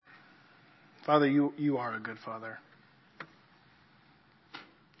Father, you are a good Father.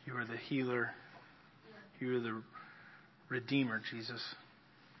 You are the healer. You are the Redeemer, Jesus.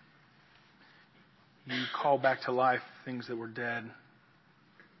 You call back to life things that were dead.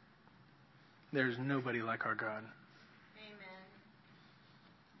 There's nobody like our God. Amen.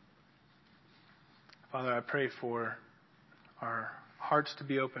 Father, I pray for our hearts to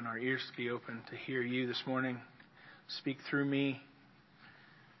be open, our ears to be open, to hear you this morning. Speak through me,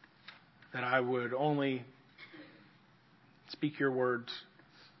 that I would only speak your words,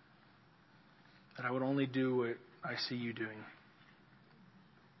 that I would only do what I see you doing.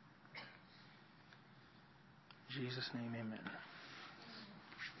 In Jesus' name, amen.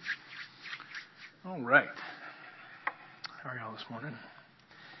 All right. How are y'all this morning?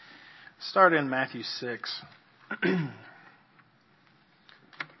 Start in Matthew 6.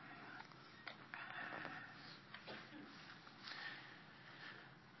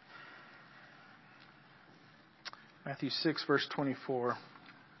 Matthew 6, verse 24.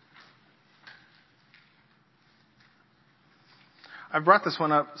 I've brought this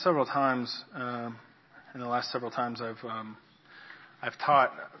one up several times. In the last several times I've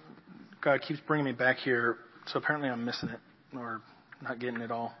taught. God keeps bringing me back here, so apparently I'm missing it or not getting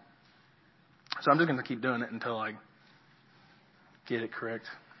it all. So I'm just going to keep doing it until I get it correct.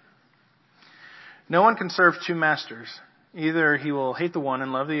 No one can serve two masters. Either he will hate the one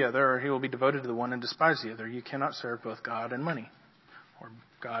and love the other, or he will be devoted to the one and despise the other. You cannot serve both God and money, or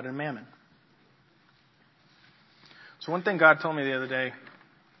God and mammon. So one thing God told me the other day,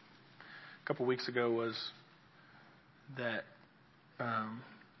 a couple weeks ago, was that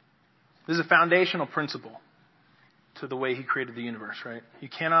this is a foundational principle to the way he created the universe, right? You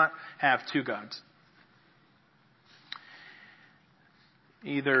cannot have two gods.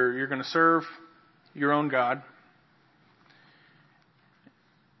 Either you're going to serve your own God,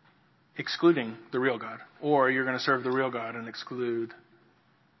 excluding the real God, or you're going to serve the real God and exclude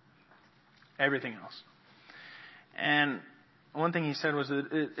everything else. And one thing he said was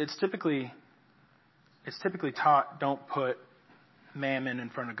that it's typically taught, don't put mammon in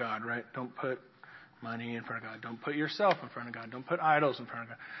front of God, right? Don't put money in front of God. Don't put yourself in front of God. Don't put idols in front of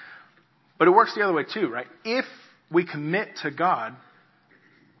God. But it works the other way too, right? If we commit to God,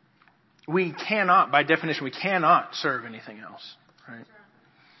 we cannot, by definition, we cannot serve anything else, right?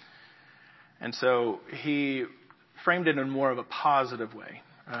 And so he framed it in more of a positive way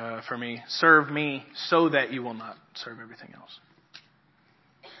for me. Serve me so that you will not serve everything else.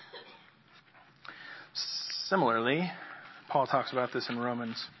 Similarly, Paul talks about this in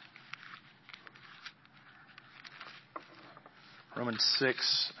Romans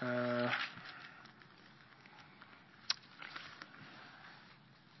 6.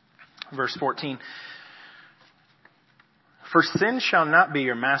 Verse 14. For sin shall not be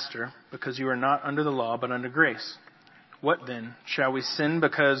your master, because you are not under the law, but under grace. What then? Shall we sin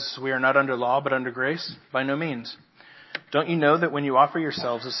because we are not under law, but under grace? By no means. Don't you know that when you offer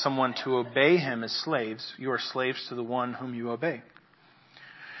yourselves as someone to obey him as slaves, you are slaves to the one whom you obey?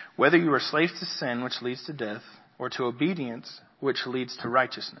 Whether you are slaves to sin, which leads to death, or to obedience, which leads to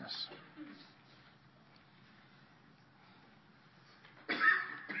righteousness.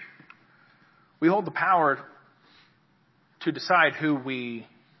 We hold the power to decide who we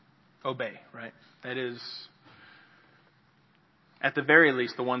obey, right? That is, at the very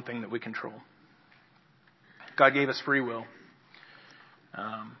least, the one thing that we control. God gave us free will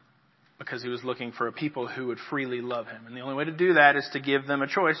because he was looking for a people who would freely love him. And the only way to do that is to give them a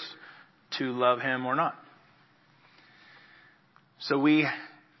choice to love him or not. So we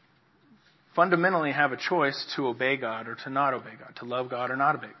fundamentally have a choice to obey God or to not obey God, to love God or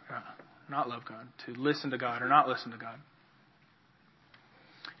not love God, to listen to God or not listen to God.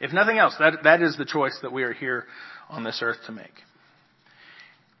 If nothing else, that is the choice that we are here on this earth to make.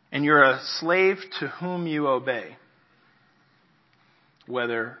 And you're a slave to whom you obey,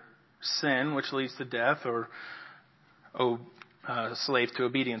 whether sin, which leads to death, or slave to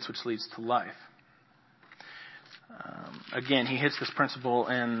obedience, which leads to life. Again, he hits this principle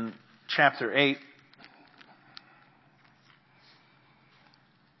in chapter 8.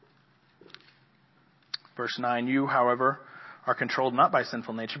 Verse 9, you, however, are controlled not by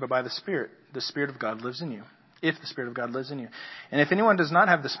sinful nature, but by the Spirit. The Spirit of God lives in you. If the Spirit of God lives in you. And if anyone does not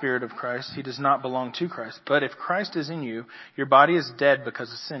have the Spirit of Christ, he does not belong to Christ. But if Christ is in you, your body is dead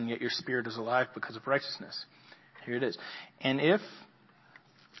because of sin, yet your spirit is alive because of righteousness. Here it is. And if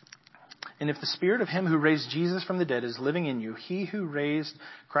the Spirit of him who raised Jesus from the dead is living in you, he who raised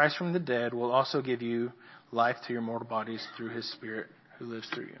Christ from the dead will also give you life to your mortal bodies through his Spirit who lives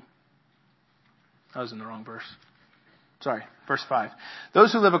through you. I was in the wrong verse. verse 5.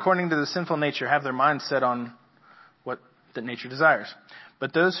 Those who live according to the sinful nature have their mind set on what that nature desires.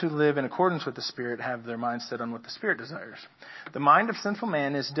 But those who live in accordance with the Spirit have their mind set on what the Spirit desires. The mind of sinful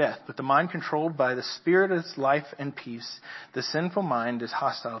man is death, but the mind controlled by the Spirit is life and peace. The sinful mind is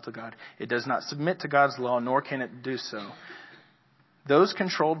hostile to God. It does not submit to God's law, nor can it do so. Those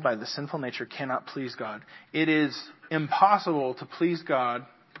controlled by the sinful nature cannot please God. It is impossible to please God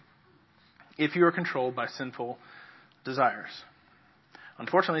if you are controlled by sinful desires.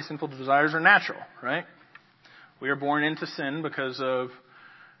 Unfortunately, sinful desires are natural, right? We are born into sin because of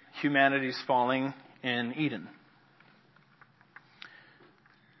humanity's falling in Eden.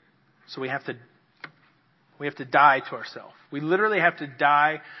 So we have to die to ourselves. We literally have to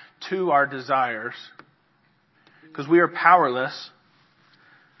die to our desires because we are powerless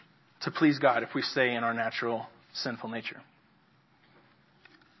to please God if we stay in our natural sinful nature.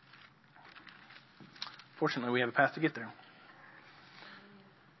 Fortunately, we have a path to get there.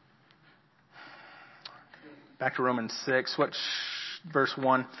 Back to Romans 6, verse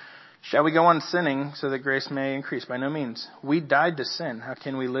 1. Shall we go on sinning so that grace may increase? By no means. We died to sin. How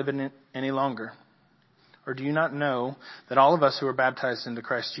can we live in it any longer? Or do you not know that all of us who were baptized into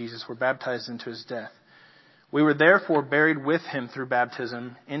Christ Jesus were baptized into his death? We were therefore buried with him through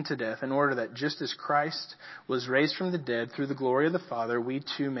baptism into death, in order that just as Christ was raised from the dead through the glory of the Father, we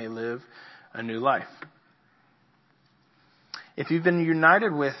too may live a new life. If you've been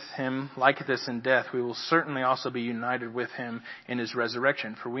united with him like this in death, we will certainly also be united with him in his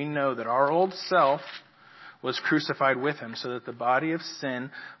resurrection. For we know that our old self was crucified with him so that the body of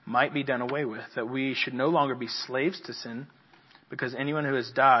sin might be done away with, that we should no longer be slaves to sin, because anyone who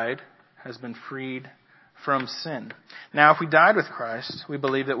has died has been freed from sin. Now, if we died with Christ, we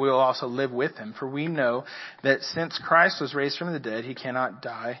believe that we will also live with him. For we know that since Christ was raised from the dead, he cannot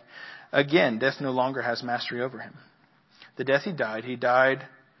die again. Death no longer has mastery over him. The death he died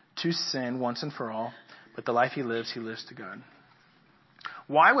to sin once and for all, but the life he lives to God.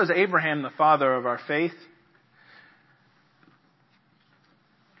 Why was Abraham the father of our faith?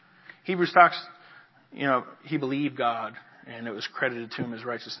 Hebrews talks, he believed God, and it was credited to him as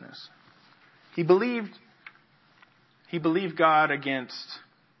righteousness. He believed God against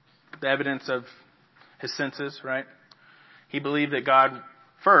the evidence of his senses, right? He believed that God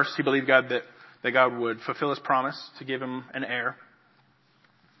that God would fulfill his promise to give him an heir.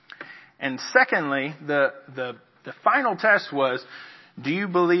 And secondly, the final test was, do you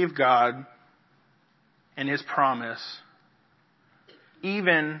believe God and his promise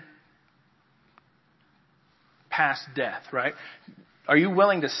even past death, right? Are you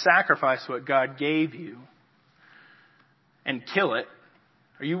willing to sacrifice what God gave you and kill it?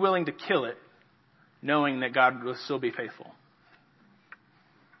 Are you willing to kill it knowing that God will still be faithful?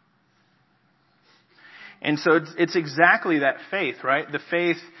 And so it's exactly that faith, right? The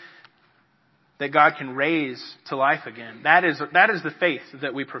faith that God can raise to life again. That is the faith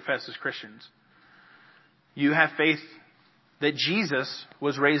that we profess as Christians. You have faith that Jesus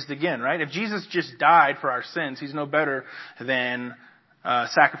was raised again, right? If Jesus just died for our sins, he's no better than a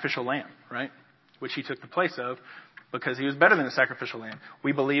sacrificial lamb, right? Which he took the place of because he was better than a sacrificial lamb.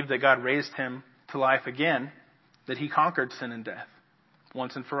 We believe that God raised him to life again, that he conquered sin and death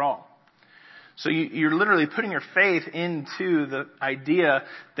once and for all. So you're literally putting your faith into the idea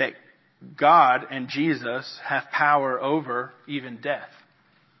that God and Jesus have power over even death.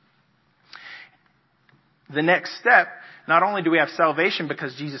 The next step, not only do we have salvation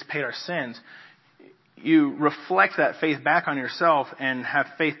because Jesus paid our sins, you reflect that faith back on yourself and have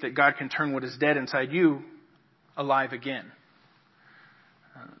faith that God can turn what is dead inside you alive again.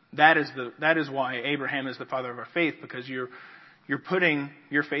 That is why Abraham is the father of our faith, because you're putting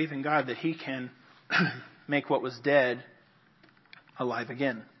your faith in God that he can make what was dead alive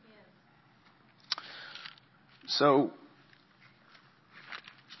again. So,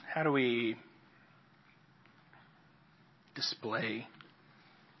 how do we display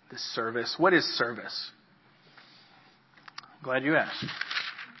this service? What is service? I'm glad you asked.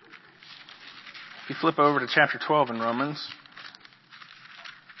 If you flip over to chapter 12 in Romans,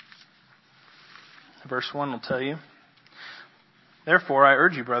 verse 1 will tell you, "Therefore, I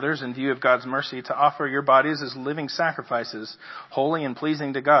urge you, brothers, in view of God's mercy, to offer your bodies as living sacrifices, holy and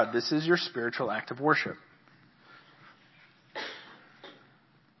pleasing to God. This is your spiritual act of worship."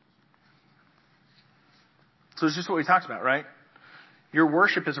 So it's just what we talked about, right? Your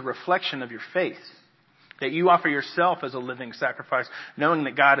worship is a reflection of your faith. That you offer yourself as a living sacrifice, knowing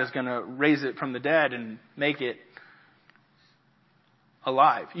that God is going to raise it from the dead and make it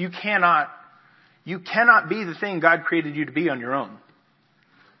alive. You cannot be the thing God created you to be on your own.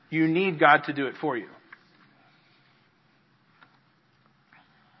 You need God to do it for you.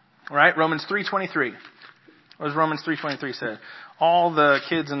 Right? Romans 3:23. What does Romans 3:23 say? All the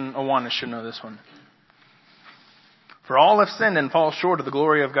kids in Awana should know this one. For all have sinned and fall short of the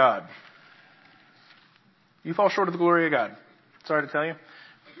glory of God. You fall short of the glory of God. Sorry to tell you.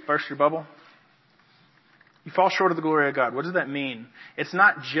 Burst your bubble. You fall short of the glory of God. What does that mean? It's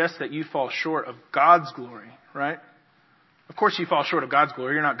not just that you fall short of God's glory, right? Of course you fall short of God's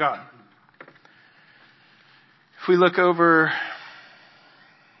glory. You're not God. If we look over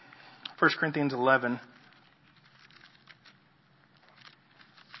 1 Corinthians 11,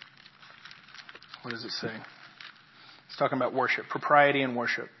 what does it say? It's talking about worship, propriety in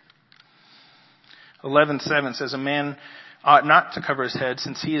worship. 11:7 says, a man ought not to cover his head,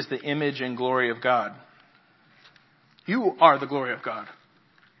 since he is the image and glory of God. You are the glory of God,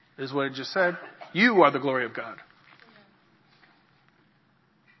 is what it just said. You are the glory of God.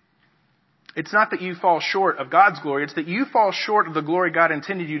 It's not that you fall short of God's glory, it's that you fall short of the glory God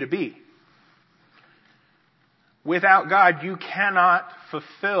intended you to be. Without God, you cannot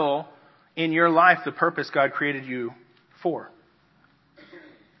fulfill in your life the purpose God created you for.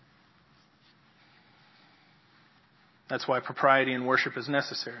 That's why propriety in worship is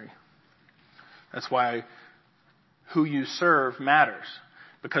necessary. That's why who you serve matters.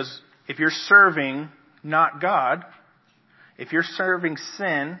 Because if you're serving not God, if you're serving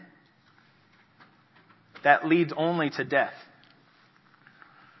sin, that leads only to death.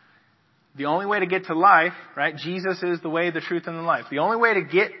 The only way to get to life, right? Jesus is the way, the truth, and the life. The only way to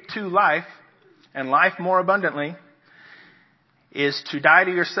get to life, and life more abundantly, is to die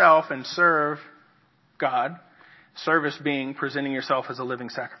to yourself and serve God. Service being presenting yourself as a living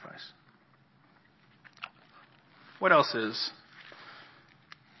sacrifice. What else is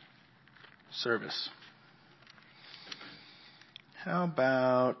service? How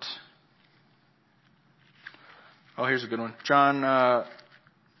about... Oh, here's a good one.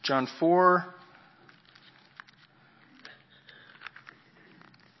 John 4.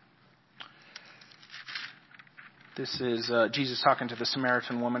 This is Jesus talking to the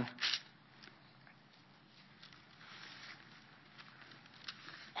Samaritan woman.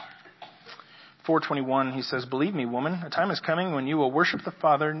 4:21, he says, "Believe me, woman, a time is coming when you will worship the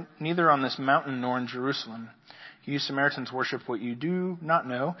Father neither on this mountain nor in Jerusalem. You Samaritans worship what you do not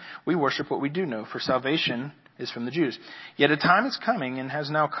know. We worship what we do know, for salvation is from the Jews. Yet a time is coming and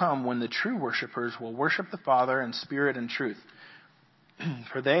has now come when the true worshipers will worship the Father in spirit and truth.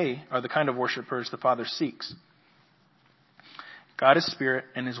 For they are the kind of worshipers the Father seeks. God is spirit,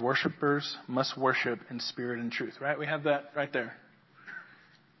 and his worshipers must worship in spirit and truth." Right? We have that right there.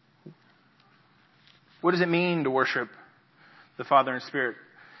 What does it mean to worship the Father in spirit?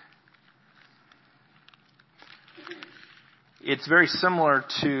 It's very similar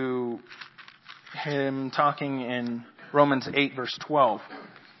to him talking in Romans 8, verse 12.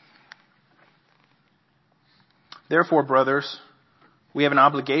 "Therefore, brothers, we have an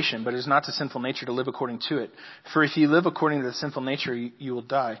obligation, but it is not to sinful nature to live according to it. For if you live according to the sinful nature, you will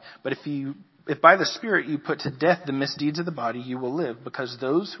die. But if by the Spirit you put to death the misdeeds of the body, you will live, because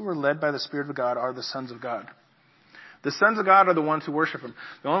those who are led by the Spirit of God are the sons of God." The sons of God are the ones who worship him.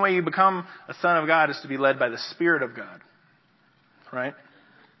 The only way you become a son of God is to be led by the Spirit of God. Right?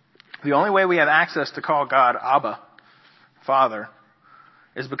 The only way we have access to call God Abba, Father,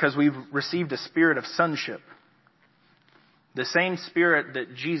 is because we've received a spirit of sonship. The same spirit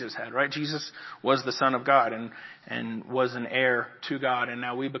that Jesus had, right? Jesus was the Son of God and was an heir to God, and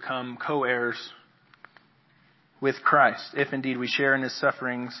now we become co-heirs with Christ, if indeed we share in his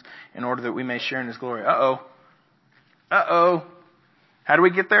sufferings in order that we may share in his glory. How do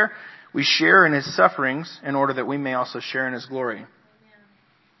we get there? We share in his sufferings in order that we may also share in his glory.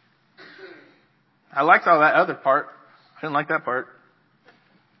 I liked all that other part. I didn't like that part.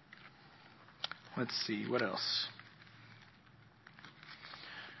 Let's see, what else?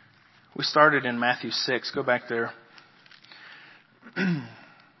 We started in Matthew 6. Go back there.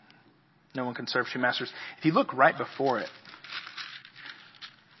 No one can serve two masters. If you look right before it,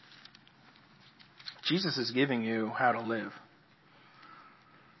 Jesus is giving you how to live.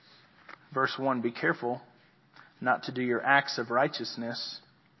 Verse 1, "Be careful not to do your acts of righteousness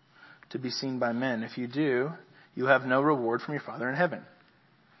to be seen by men. If you do, you have no reward from your Father in heaven."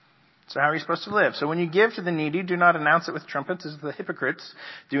 So how are you supposed to live? "So when you give to the needy, do not announce it with trumpets as the hypocrites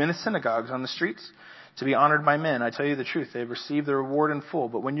do in the synagogues on the streets, to be honored by men. I tell you the truth, they have received the reward in full.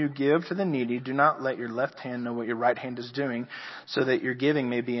 But when you give to the needy, do not let your left hand know what your right hand is doing, so that your giving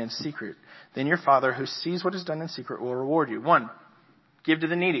may be in secret. Then your Father, who sees what is done in secret, will reward you." 1, give to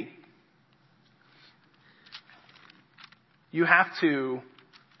the needy. You have to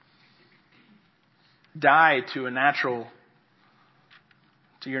die to a natural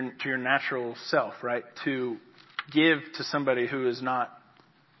to your natural self, right? To give to somebody who is not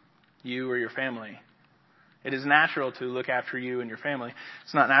you or your family. It is natural to look after you and your family.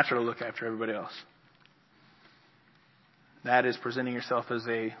 It's not natural to look after everybody else. That is presenting yourself as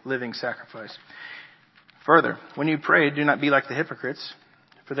a living sacrifice. Further, when you pray, do not be like the hypocrites,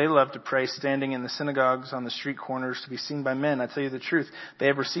 for they love to pray standing in the synagogues on the street corners to be seen by men. I tell you the truth, they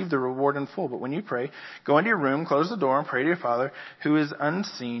have received the reward in full. But when you pray, go into your room, close the door, and pray to your Father who is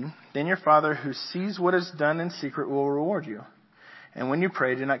unseen. Then your Father who sees what is done in secret will reward you. And when you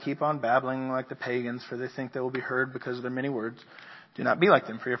pray, do not keep on babbling like the pagans, for they think they will be heard because of their many words. Do not be like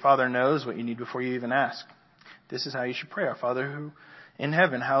them, for your Father knows what you need before you even ask. This is how you should pray. Our Father who in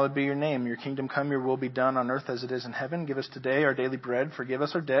heaven, hallowed be your name. Your kingdom come, your will be done on earth as it is in heaven. Give us today our daily bread. Forgive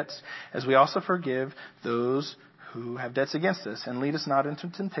us our debts, as we also forgive those who have debts against us. And lead us not into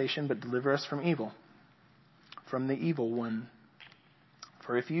temptation, but deliver us from evil, from the evil one.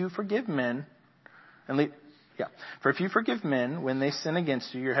 For if you forgive men, when they sin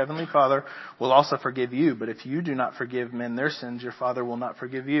against you, your heavenly Father will also forgive you. But if you do not forgive men their sins, your Father will not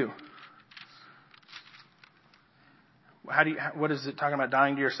forgive you. What is it talking about?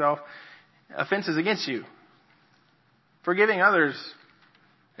 Dying to yourself? Offenses against you. Forgiving others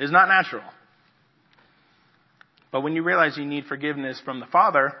is not natural. But when you realize you need forgiveness from the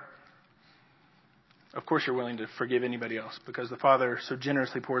Father, of course you're willing to forgive anybody else, because the Father so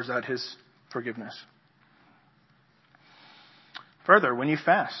generously pours out His forgiveness. Further, when you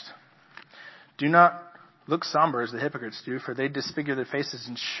fast, do not look somber as the hypocrites do, for they disfigure their faces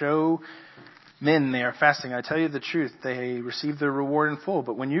and show men they are fasting. I tell you the truth, they receive their reward in full.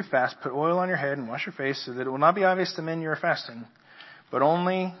 But when you fast, put oil on your head and wash your face, so that it will not be obvious to men you are fasting, but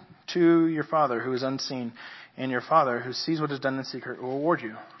only to your Father who is unseen. And your Father who sees what is done in secret will reward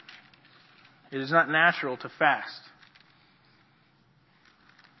you. It is not natural to fast.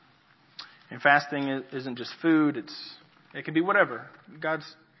 And fasting isn't just food. It can be whatever. God's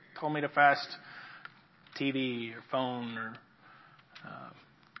told me to fast TV or phone or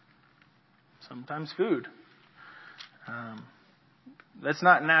sometimes food. That's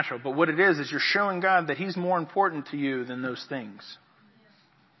not natural. But what it is you're showing God that He's more important to you than those things.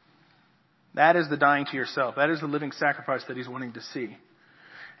 That is the dying to yourself. That is the living sacrifice that He's wanting to see.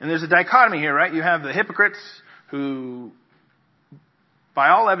 And there's a dichotomy here, right? You have the hypocrites who, by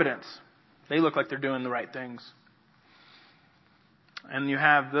all evidence, they look like they're doing the right things. And you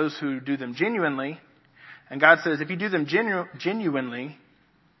have those who do them genuinely. And God says, if you do them genuinely,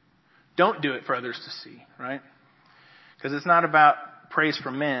 don't do it for others to see, right? Because it's not about praise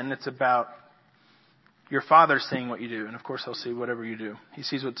from men. It's about your Father seeing what you do. And of course, He'll see whatever you do. He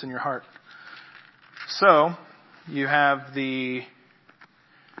sees what's in your heart. So, you have the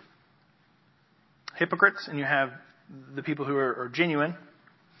hypocrites and you have the people who are genuine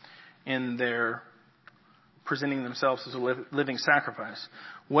in their presenting themselves as a living sacrifice.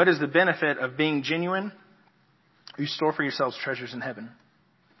 What is the benefit of being genuine? You store for yourselves treasures in heaven,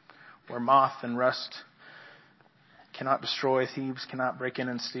 where moth and rust cannot destroy, thieves cannot break in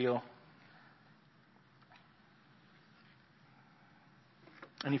and steal.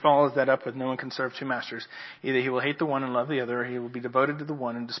 And he follows that up with, no one can serve two masters. Either he will hate the one and love the other, or he will be devoted to the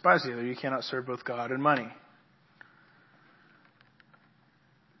one and despise the other. You cannot serve both God and money.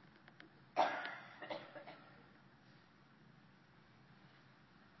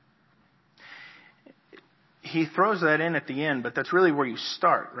 He throws that in at the end, but that's really where you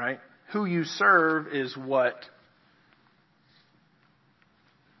start, right? Who you serve is what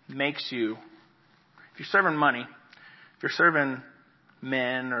makes you. If you're serving money, if you're serving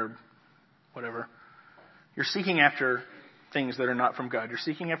men or whatever, you're seeking after things that are not from God. You're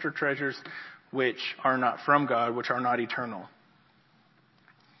seeking after treasures which are not from God, which are not eternal.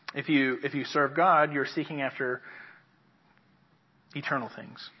 If you serve God, you're seeking after eternal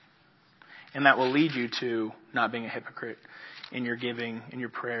things. And that will lead you to not being a hypocrite in your giving, in your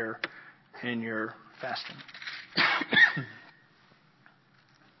prayer, in your fasting.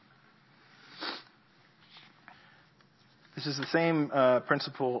 This is the same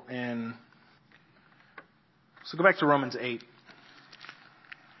principle in... So go back to Romans 8.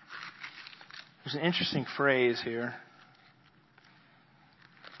 There's an interesting phrase here.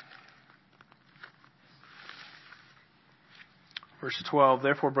 Verse 12,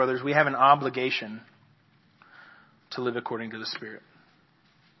 therefore, brothers, we have an obligation to live according to the Spirit.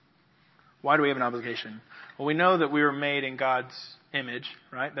 Why do we have an obligation? Well, we know that we were made in God's image,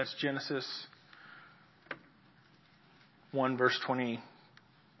 right? That's Genesis 1, verse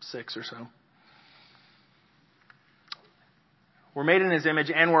 26 or so. We're made in His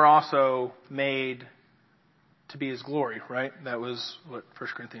image, and we're also made to be his glory, right? That was what 1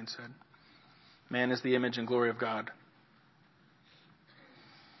 Corinthians said. Man is the image and glory of God.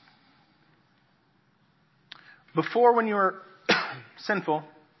 Before, when you were sinful,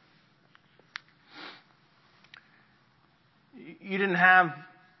 you didn't have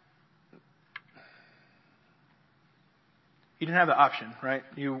the option, right?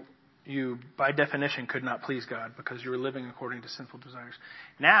 You by definition could not please God because you were living according to sinful desires.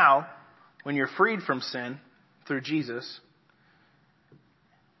 Now, when you're freed from sin through Jesus,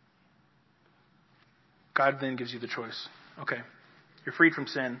 God then gives you the choice. Okay, you're freed from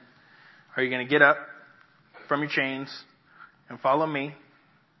sin. Are you going to get up from your chains and follow me,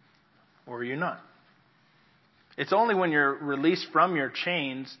 or are you not? It's only when you're released from your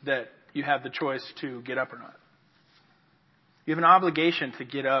chains that you have the choice to get up or not. You have an obligation to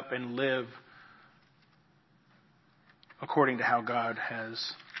get up and live according to how God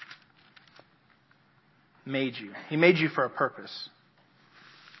has made you. He made you for a purpose.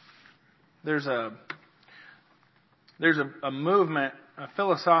 There's a movement, a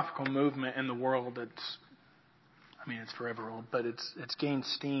philosophical movement in the world that's, it's forever old, but it's gained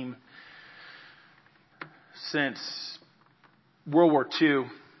steam since World War II.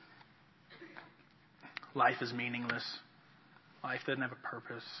 Life is meaningless. Life doesn't have a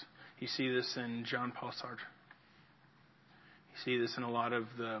purpose. You see this in Jean Paul Sartre. You see this in a lot of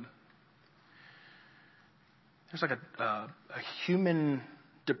there's like a human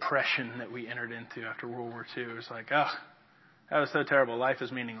depression that we entered into after World War II. It's like, that was so terrible. Life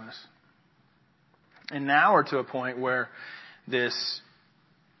is meaningless. And now we're to a point where this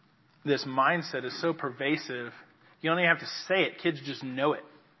mindset is so pervasive, you don't even have to say it. Kids just know it.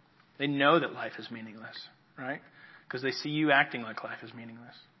 They know that life is meaningless, right? Because they see you acting like life is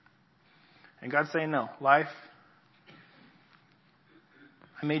meaningless. And God's saying, no, life,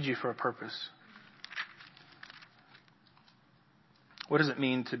 I made you for a purpose. What does it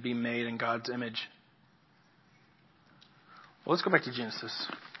mean to be made in God's image? Well, let's go back to Genesis.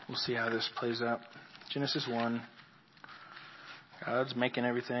 We'll see how this plays out. Genesis 1. God's making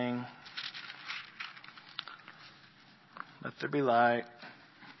everything. Let there be light.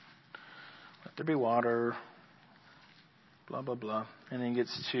 Let there be water. Blah, blah, blah. And then he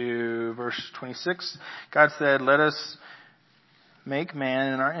gets to verse 26. God said, let us make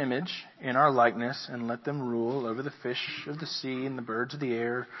man in our image, in our likeness, and let them rule over the fish of the sea and the birds of the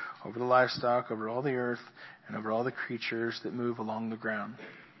air, over the livestock, over all the earth, and over all the creatures that move along the ground.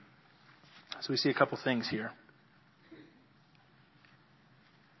 So we see a couple things here.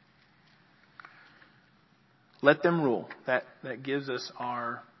 Let them rule. That gives us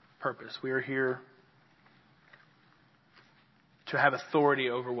our purpose. We are here to have authority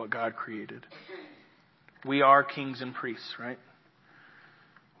over what God created. We are kings and priests, right?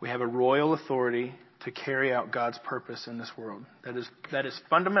 We have a royal authority to carry out God's purpose in this world. That is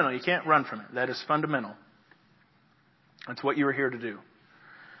fundamental. You can't run from it. That is fundamental. That's what you were here to do.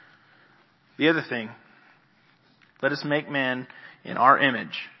 The other thing, let us make man in our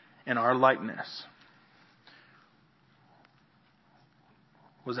image, in our likeness.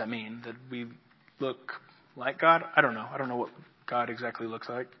 What does that mean? That we look like God? I don't know. I don't know what God exactly looks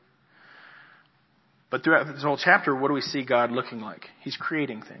like. But throughout this whole chapter, what do we see God looking like? He's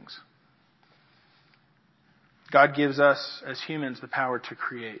creating things. God gives us, as humans, the power to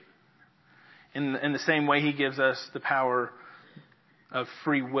create. In the same way He gives us the power of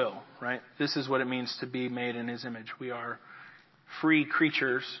free will, right? This is what it means to be made in His image. We are free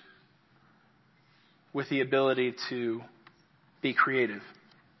creatures with the ability to be creative.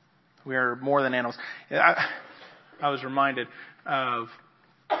 We are more than animals. I was reminded of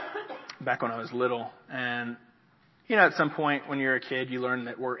back when I was little, and at some point when you're a kid, you learn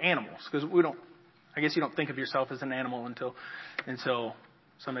that we're animals, because I guess you don't think of yourself as an animal until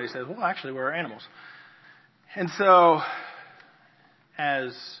somebody says, well, actually we're animals. And so,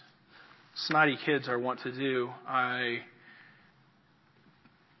 as snotty kids are wont to do, I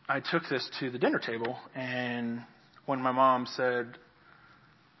took this to the dinner table, and when my mom said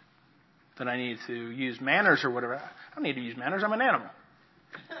that I needed to use manners or whatever, I don't need to use manners, I'm an animal.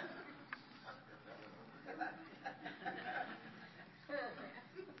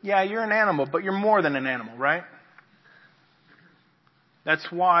 Yeah, you're an animal, but you're more than an animal, right? That's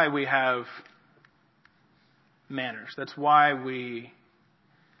why we have manners. That's why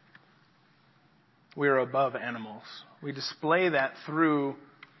we're above animals. We display that through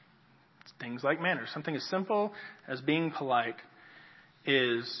things like manners. Something as simple as being polite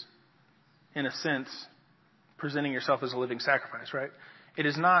is, in a sense, presenting yourself as a living sacrifice, right? It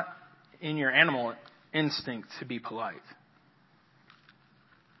is not in your animal instinct to be polite.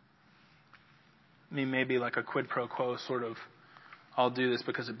 maybe like a quid pro quo sort of, I'll do this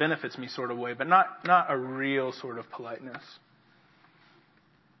because it benefits me sort of way, but not a real sort of politeness.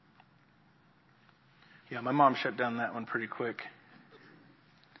 Yeah, my mom shut down that one pretty quick.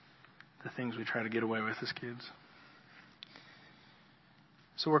 The things we try to get away with as kids.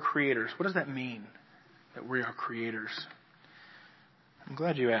 So we're creators. What does that mean, that we are creators? I'm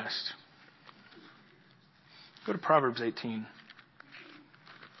glad you asked. Go to Proverbs 18.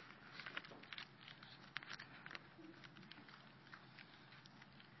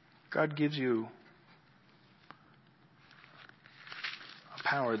 God gives you a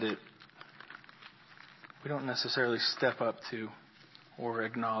power that we don't necessarily step up to or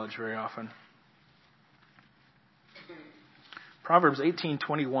acknowledge very often. Proverbs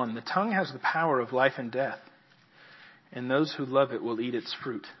 18:21. The tongue has the power of life and death, and those who love it will eat its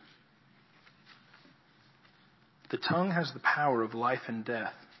fruit. The tongue has the power of life and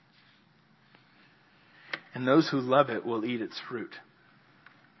death, and those who love it will eat its fruit.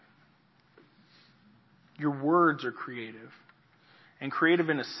 Your words are creative, and creative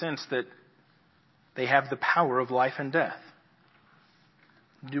in a sense that they have the power of life and death.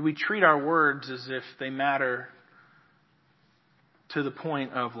 Do we treat our words as if they matter to the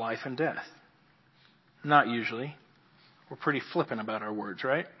point of life and death? Not usually. We're pretty flippant about our words,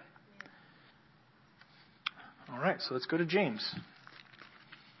 right? All right, so let's go to James.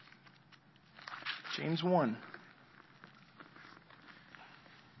 James 1.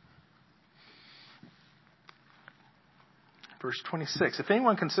 Verse 26, if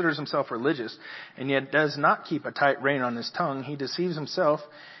anyone considers himself religious and yet does not keep a tight rein on his tongue, he deceives himself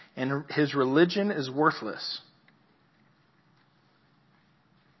and his religion is worthless.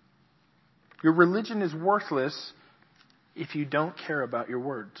 Your religion is worthless if you don't care about your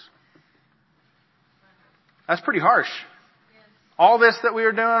words. That's pretty harsh. All this that we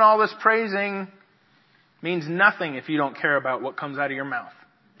are doing, all this praising, means nothing if you don't care about what comes out of your mouth.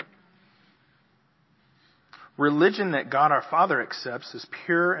 Religion that God our Father accepts as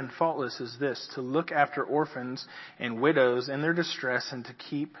pure and faultless as this, to look after orphans and widows in their distress and to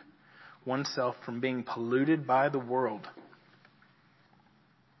keep oneself from being polluted by the world.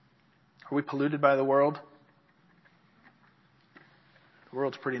 Are we polluted by the world? The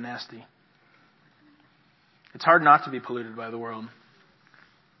world's pretty nasty. It's hard not to be polluted by the world.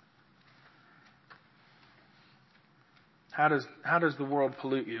 How does the world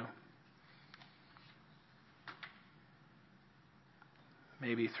pollute you?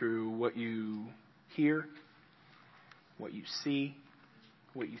 Maybe through what you hear, what you see,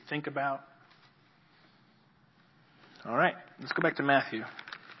 what you think about. All right, let's go back to Matthew.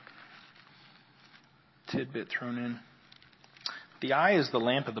 Tidbit thrown in. The eye is the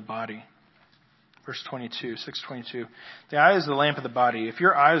lamp of the body. Verse 22, 6:22. The eye is the lamp of the body. If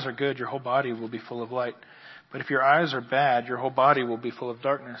your eyes are good, your whole body will be full of light. But if your eyes are bad, your whole body will be full of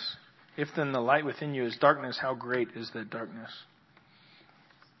darkness. If then the light within you is darkness, how great is that darkness?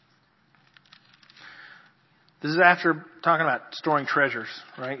 This is after talking about storing treasures,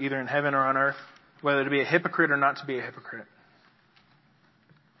 right? Either in heaven or on earth. Whether to be a hypocrite or not to be a hypocrite.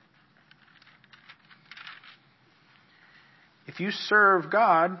 If you serve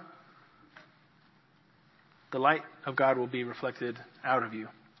God, the light of God will be reflected out of you.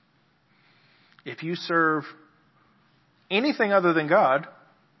 If you serve anything other than God,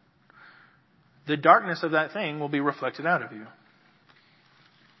 the darkness of that thing will be reflected out of you.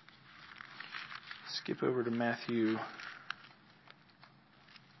 Skip over to Matthew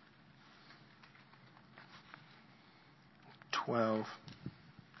 12.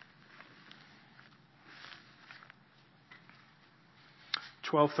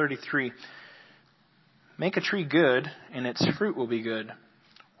 $12:33. Make a tree good, and its fruit will be good.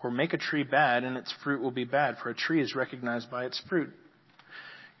 Or make a tree bad, and its fruit will be bad, for a tree is recognized by its fruit.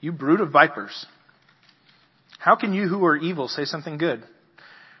 You brood of vipers, how can you who are evil say something good?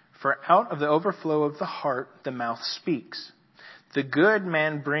 For out of the overflow of the heart, the mouth speaks. The good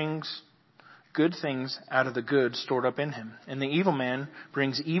man brings good things out of the good stored up in him, and the evil man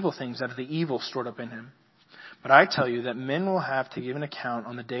brings evil things out of the evil stored up in him. But I tell you that men will have to give an account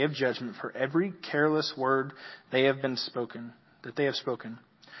on the day of judgment for every careless word that they have spoken.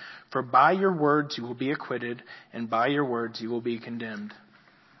 For by your words you will be acquitted, and by your words you will be condemned.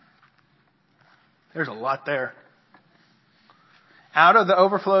 There's a lot there. Out of the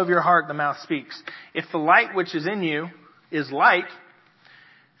overflow of your heart, the mouth speaks. If the light which is in you is light,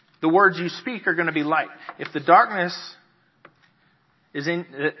 the words you speak are going to be light. If the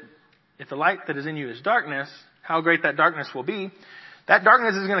light that is in you is darkness, how great that darkness will be. That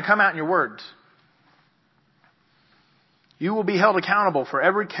darkness is going to come out in your words. You will be held accountable for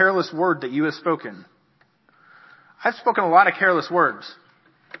every careless word that you have spoken. I've spoken a lot of careless words.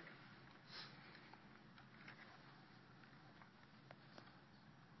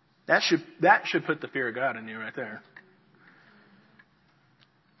 That should put the fear of God in you right there.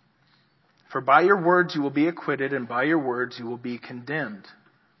 For by your words you will be acquitted, and by your words you will be condemned.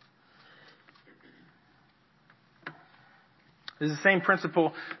 This is the same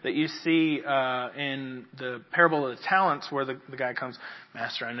principle that you see in the parable of the talents, where the guy comes,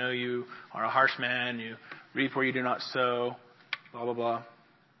 Master, I know you are a harsh man, you reap where you do not sow, blah, blah, blah.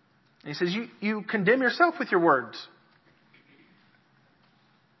 And he says, you condemn yourself with your words.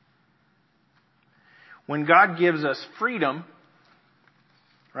 When God gives us freedom,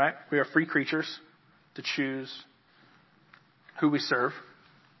 right? We are free creatures to choose who we serve.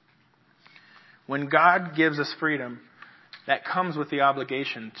 When God gives us freedom, that comes with the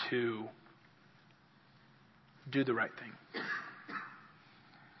obligation to do the right thing.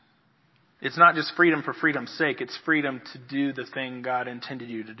 It's not just freedom for freedom's sake. It's freedom to do the thing God intended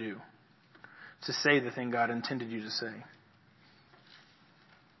you to do. To say the thing God intended you to say.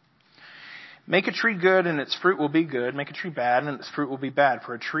 Make a tree good and its fruit will be good. Make a tree bad and its fruit will be bad.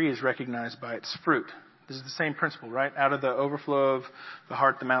 For a tree is recognized by its fruit. This is the same principle, right? Out of the overflow of the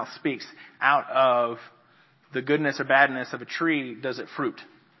heart, the mouth speaks. Out of the goodness or badness of a tree does it fruit.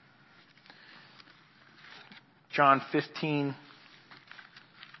 John 15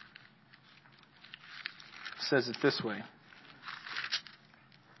 says it this way.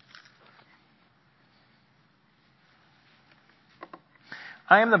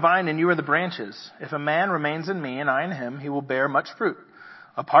 I am the vine and you are the branches. If a man remains in me and I in him, he will bear much fruit.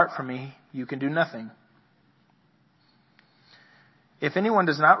 Apart from me, you can do nothing. If anyone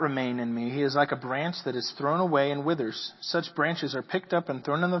does not remain in me, he is like a branch that is thrown away and withers. Such branches are picked up and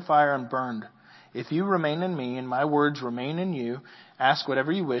thrown in the fire and burned. If you remain in me and my words remain in you, ask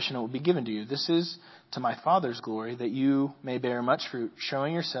whatever you wish and it will be given to you. This is to my Father's glory, that you may bear much fruit,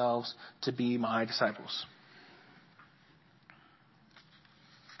 showing yourselves to be my disciples.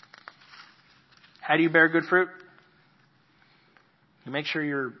 How do you bear good fruit? You make sure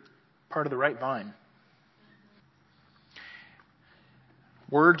you're part of the right vine.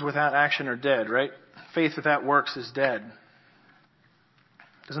 Words without action are dead, right? Faith without works is dead.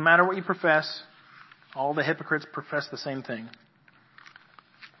 Doesn't matter what you profess. All the hypocrites profess the same thing.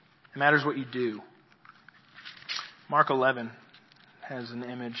 It matters what you do. Mark 11 has an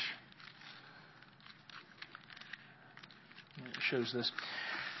image. It shows this.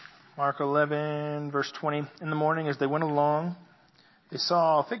 Mark 11, verse 20. In the morning, as they went along, they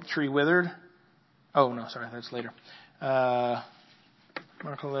saw a fig tree withered. Oh, no, sorry, that's later.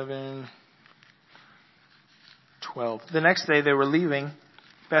 Mark 11, 12. The next day, they were leaving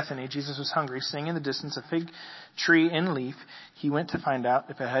Bethany. Jesus was hungry, seeing in the distance a fig tree in leaf. He went to find out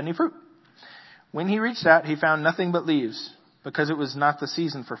if it had any fruit. When he reached out, he found nothing but leaves, because it was not the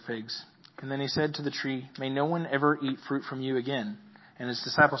season for figs. And then he said to the tree, may no one ever eat fruit from you again. And his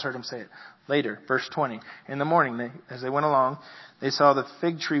disciples heard him say it. Later, verse 20. In the morning, as they went along, they saw the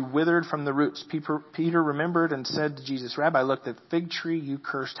fig tree withered from the roots. Peter remembered and said to Jesus, Rabbi, look, the fig tree you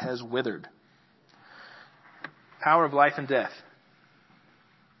cursed has withered. Power of life and death.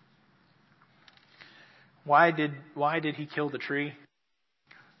 Why did he kill the tree?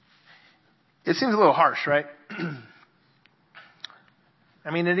 It seems a little harsh, right? I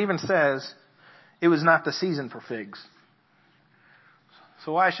mean, it even says it was not the season for figs.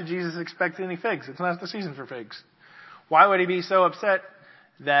 So why should Jesus expect any figs? It's not the season for figs. Why would he be so upset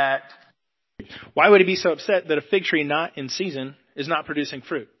that a fig tree not in season is not producing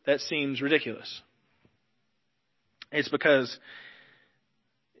fruit? That seems ridiculous. It's because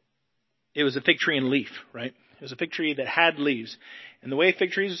it was a fig tree in leaf, right? It was a fig tree that had leaves. And the way fig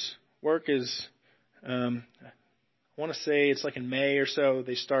trees work is, I want to say it's like in May or so,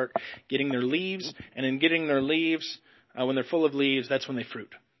 they start getting their leaves. And in getting their leaves, when they're full of leaves, that's when they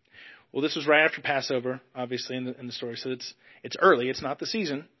fruit. Well, this was right after Passover, obviously, in the story. So it's early. It's not the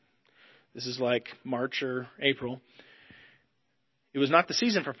season. This is like March or April. It was not the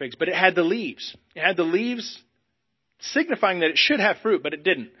season for figs, but it had the leaves. It had the leaves signifying that it should have fruit, but it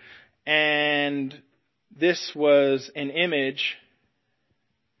didn't. And this was an image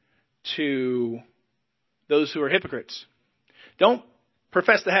to those who are hypocrites. Don't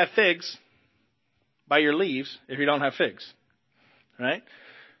profess to have figs by your leaves if you don't have figs. Right?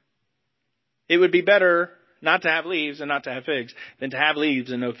 It would be better not to have leaves and not to have figs than to have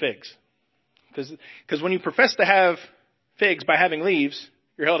leaves and no figs. Because when you profess to have figs by having leaves,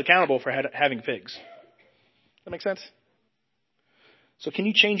 you're held accountable for having figs. Does that make sense? So can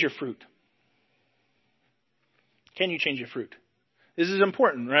you change your fruit? Can you change your fruit? This is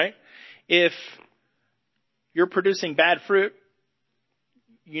important, right? If you're producing bad fruit,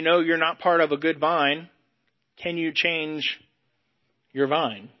 you know you're not part of a good vine. Can you change your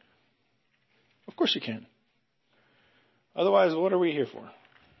vine? Of course you can. Otherwise, what are we here for?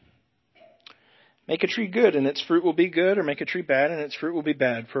 Make a tree good and its fruit will be good, or make a tree bad and its fruit will be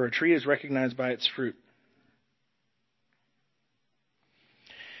bad, for a tree is recognized by its fruit.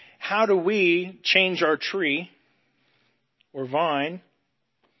 How do we change our tree or vine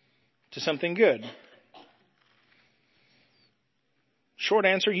to something good? Short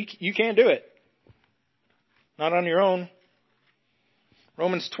answer, you can't do it. Not on your own.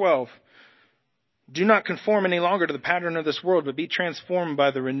 Romans 12. Do not conform any longer to the pattern of this world, but be transformed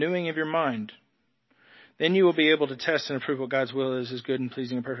by the renewing of your mind. Then you will be able to test and approve what God's will is, his good and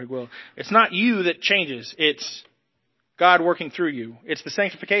pleasing and perfect will. It's not you that changes. It's God working through you. It's the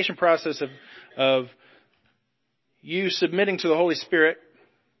sanctification process of you submitting to the Holy Spirit,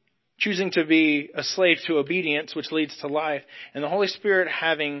 choosing to be a slave to obedience, which leads to life, and the Holy Spirit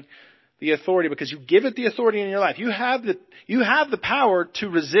having the authority, because you give it the authority in your life. You have the power to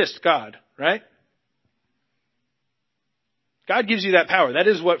resist God, right? God gives you that power. That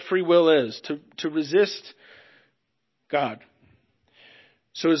is what free will is, to resist God.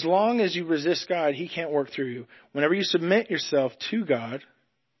 So as long as you resist God, he can't work through you. Whenever you submit yourself to God,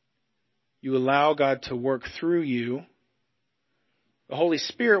 you allow God to work through you. The Holy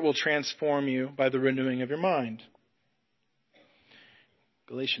Spirit will transform you by the renewing of your mind.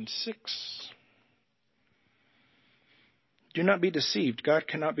 Galatians 6. Do not be deceived. God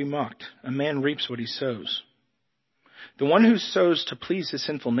cannot be mocked. A man reaps what he sows. The one who sows to please his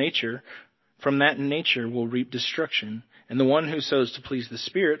sinful nature, from that nature will reap destruction. And the one who sows to please the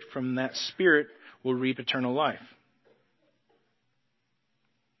Spirit, from that Spirit will reap eternal life.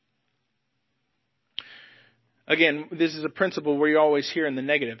 Again, this is a principle where you always hear in the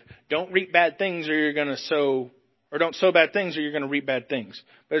negative. Don't reap bad things or you're going to sow, or don't sow bad things or you're going to reap bad things.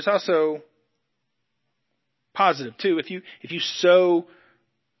 But it's also positive too. If you sow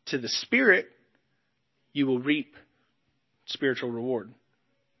to the Spirit, you will reap spiritual reward.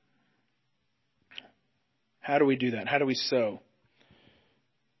 How do we do that? How do we sow?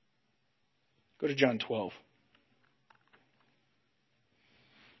 Go to John 12.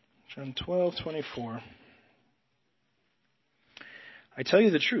 John 12:24. I tell you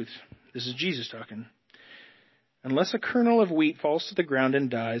the truth. This is Jesus talking. Unless a kernel of wheat falls to the ground and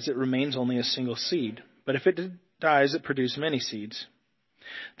dies, it remains only a single seed. But if it dies, it produces many seeds.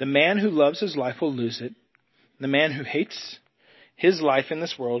 The man who loves his life will lose it. The man who hates his life in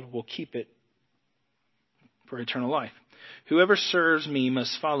this world will keep it for eternal life. Whoever serves me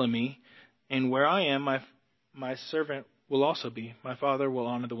must follow me, and where I am, my servant will also be. My Father will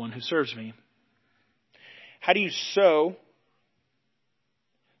honor the one who serves me. How do you sow?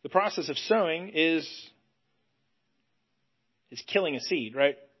 The process of sowing is killing a seed,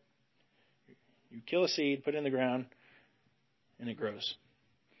 right? You kill a seed, put it in the ground, and it grows.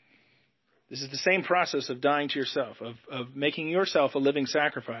 This is the same process of dying to yourself, of making yourself a living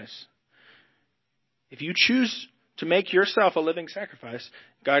sacrifice. If you choose to make yourself a living sacrifice,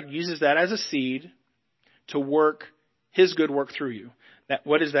 God uses that as a seed to work his good work through you.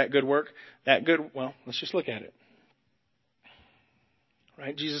 What is that good work? Well, let's just look at it.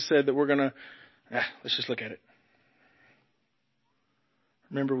 Right? Jesus said that let's just look at it.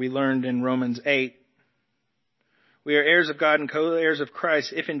 Remember, we learned in Romans 8, we are heirs of God and co-heirs of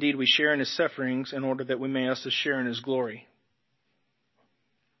Christ, if indeed we share in his sufferings, in order that we may also share in his glory.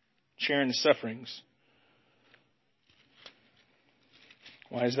 Share in his sufferings.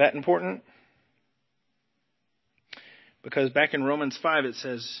 Why is that important? Because back in Romans 5 it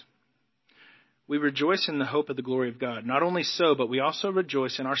says, we rejoice in the hope of the glory of God. Not only so, but we also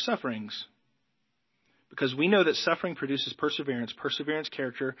rejoice in our sufferings. Because we know that suffering produces perseverance, perseverance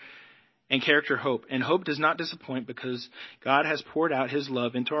character, and character hope. And hope does not disappoint, because God has poured out his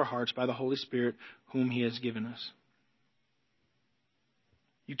love into our hearts by the Holy Spirit whom he has given us.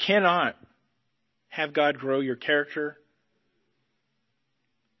 You cannot have God grow your character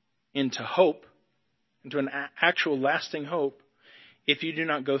into hope, into an actual lasting hope, if you do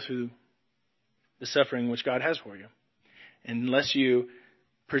not go through the suffering which God has for you. Unless you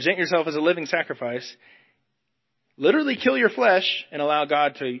present yourself as a living sacrifice, literally kill your flesh, and allow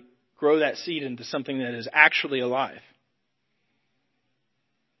God to grow that seed into something that is actually alive.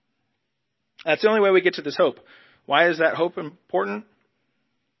 That's the only way we get to this hope. Why is that hope important?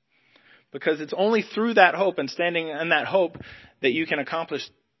 Because it's only through that hope and standing in that hope that you can accomplish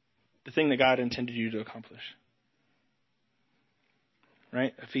the thing that God intended you to accomplish.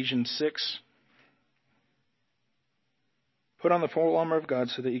 Right? Ephesians 6. Put on the full armor of God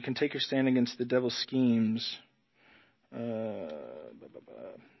so that you can take your stand against the devil's schemes.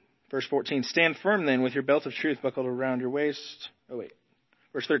 Verse 14, stand firm then with your belt of truth buckled around your waist.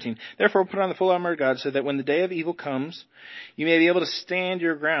 Verse 13, therefore put on the full armor of God so that when the day of evil comes, you may be able to stand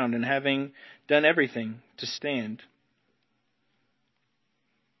your ground, and having done everything, to stand.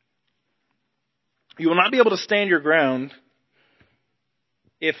 You will not be able to stand your ground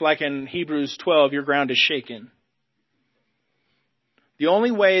if, like in Hebrews 12, your ground is shaken. The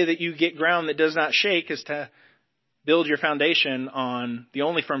only way that you get ground that does not shake is to build your foundation on the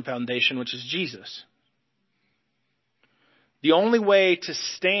only firm foundation, which is Jesus. The only way to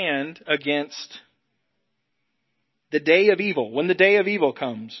stand against the day of evil, when the day of evil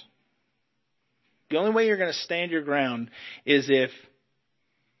comes, the only way you're going to stand your ground is if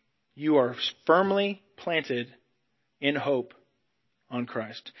you are firmly planted in hope on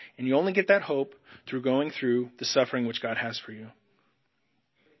Christ. And you only get that hope through going through the suffering which God has for you.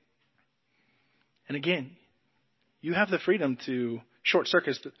 And again, you have the freedom to short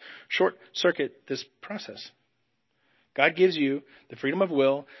circuit this process. God gives you the freedom of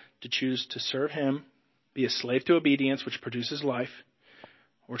will to choose to serve Him, be a slave to obedience, which produces life,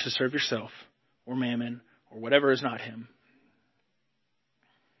 or to serve yourself, or mammon, or whatever is not Him.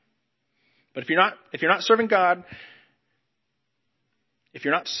 But if you're not serving God, if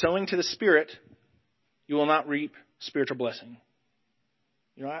you're not sowing to the Spirit, you will not reap spiritual blessing.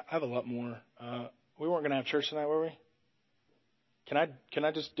 You know, I have a lot more. We weren't going to have church tonight, were we? Can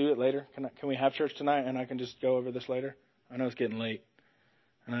I just do it later? Can we have church tonight and I can just go over this later? I know it's getting late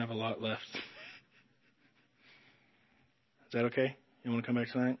and I have a lot left. Is that okay? You want to come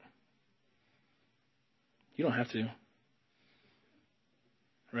back tonight? You don't have to.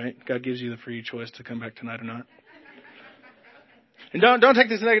 Right? God gives you the free choice to come back tonight or not. And don't take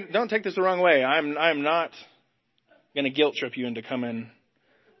this the wrong way. I'm not going to guilt trip you into coming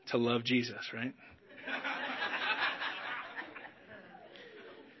to love Jesus, right?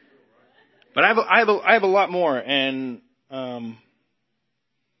 But I have a lot more, and I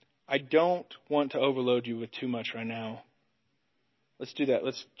don't want to overload you with too much right now. Let's do that.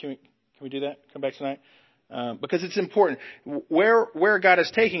 Can we do that? Come back tonight, because it's important. Where God is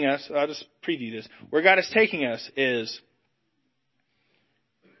taking us, I'll just preview this. Where God is taking us is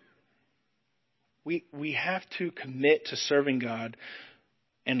we have to commit to serving God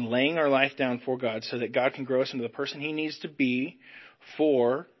and laying our life down for God, so that God can grow us into the person He needs to be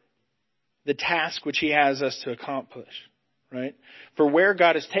for the task which He has us to accomplish, right? For where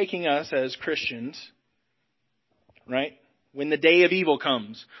God is taking us as Christians, right? When the day of evil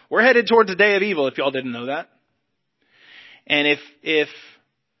comes. We're headed towards the day of evil, if y'all didn't know that. And if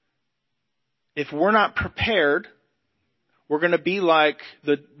we're not prepared, we're going to be like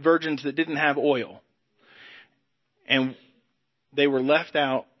the virgins that didn't have oil. And they were left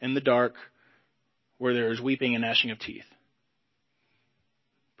out in the dark where there was weeping and gnashing of teeth.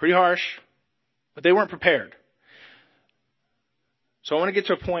 Pretty harsh. But they weren't prepared. So I want to get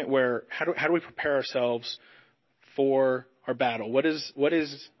to a point where how do we prepare ourselves for our battle? What is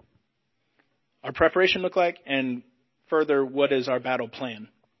our preparation look like? And further, what is our battle plan?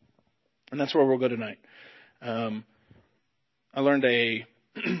 And that's where we'll go tonight. I learned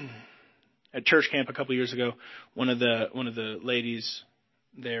at church camp a couple of years ago, one of the ladies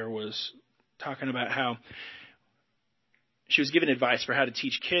there was talking about how she was giving advice for how to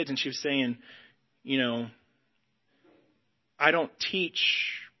teach kids, and she was saying, you know, I don't teach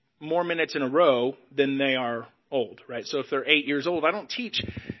more minutes in a row than they are old, right? So if they're 8 years old, I don't teach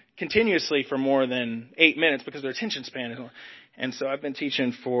continuously for more than 8 minutes because their attention span is long. And so I've been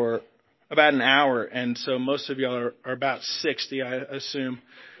teaching for about an hour, and so most of y'all are about 60, I assume.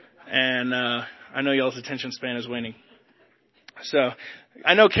 And I know y'all's attention span is waning. So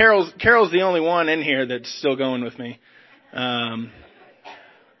I know Carol's the only one in here that's still going with me.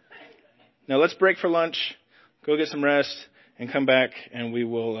 Now let's break for lunch, go get some rest, and come back, and we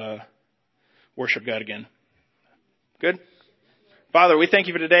will worship God again. Good? Father, we thank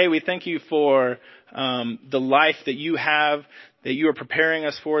you for today. We thank you for the life that you have, that you are preparing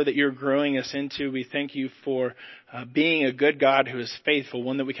us for, that you're growing us into. We thank you for being a good God who is faithful,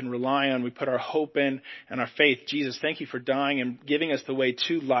 one that we can rely on. We put our hope in and our faith. Jesus, thank you for dying and giving us the way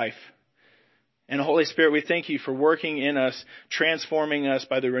to life. And Holy Spirit, we thank you for working in us, transforming us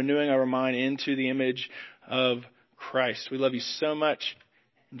by the renewing of our mind into the image of Christ. We love you so much.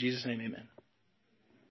 In Jesus' name, amen.